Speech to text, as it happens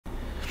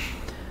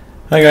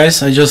Hi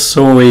guys, I just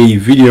saw a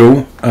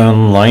video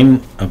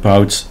online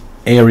about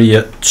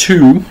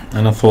aria2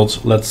 and I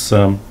thought let's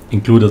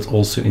include it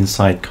also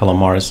inside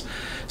Calamares.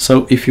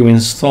 So if you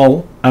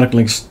install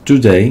ArcoLinux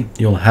today,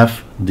 you'll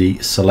have the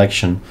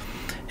selection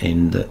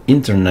in the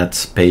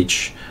internet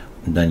page.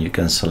 Then you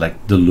can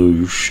select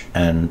Deluge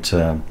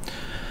and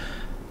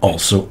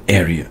also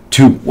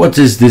aria2. What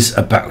is this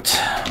about?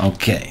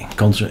 Okay,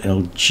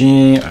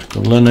 Ctrl-L-G,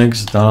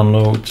 ArcoLinux,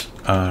 download,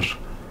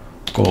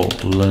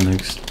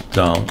 ArcoLinux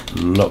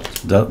download.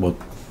 That what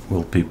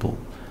will people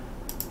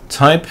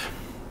type?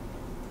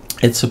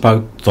 It's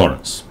about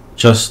torrents,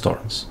 just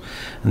torrents.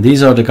 And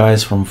these are the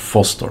guys from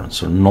FOSS torrents,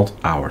 so not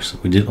ours.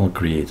 We did not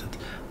create it.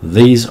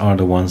 These are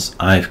the ones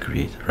I've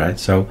created, right?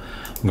 So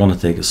I'm gonna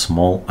take a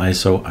small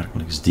ISO,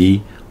 ArcoLinux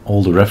D.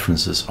 All the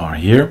references are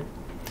here.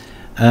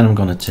 And I'm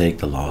gonna take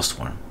the last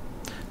one.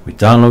 We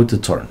download the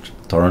torrent.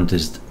 Torrent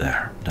is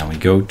there. Then we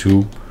go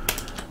to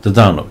the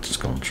downloads.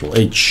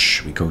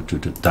 Ctrl-H. We go to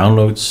the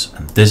downloads,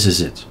 and this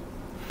is it.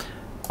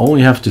 All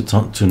you have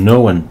to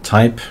know and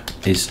type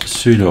is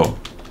sudo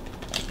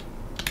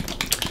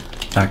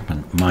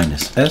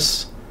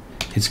 -s.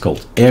 It's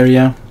called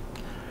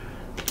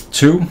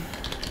aria2.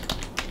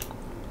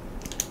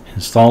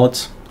 Install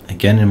it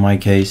again in my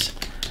case,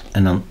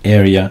 and on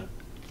area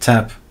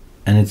tab,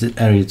 and it's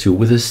aria2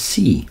 with a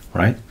C,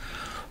 right?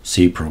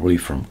 C probably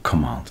from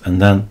command, and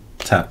then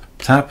tab,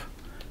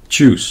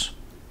 choose.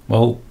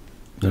 Well,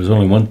 there's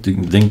only one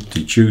thing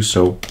to choose,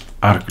 so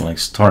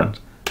ArcoLinux torrent,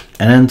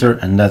 and enter,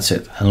 and that's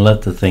it, and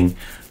let the thing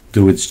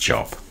do its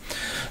job.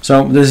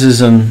 So this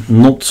is a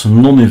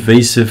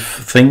non-invasive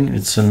thing.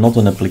 It's not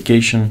an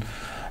application,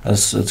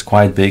 as it's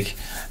quite big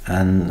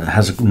and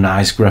has a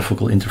nice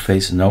graphical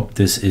interface. No,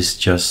 this is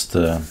just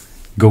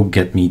go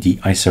get me the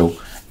ISO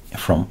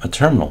from a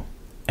terminal.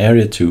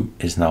 Aria2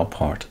 is now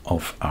part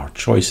of our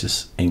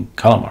choices in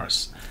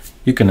Calamares.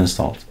 You can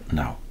install it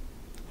now.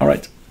 All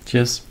right,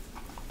 cheers.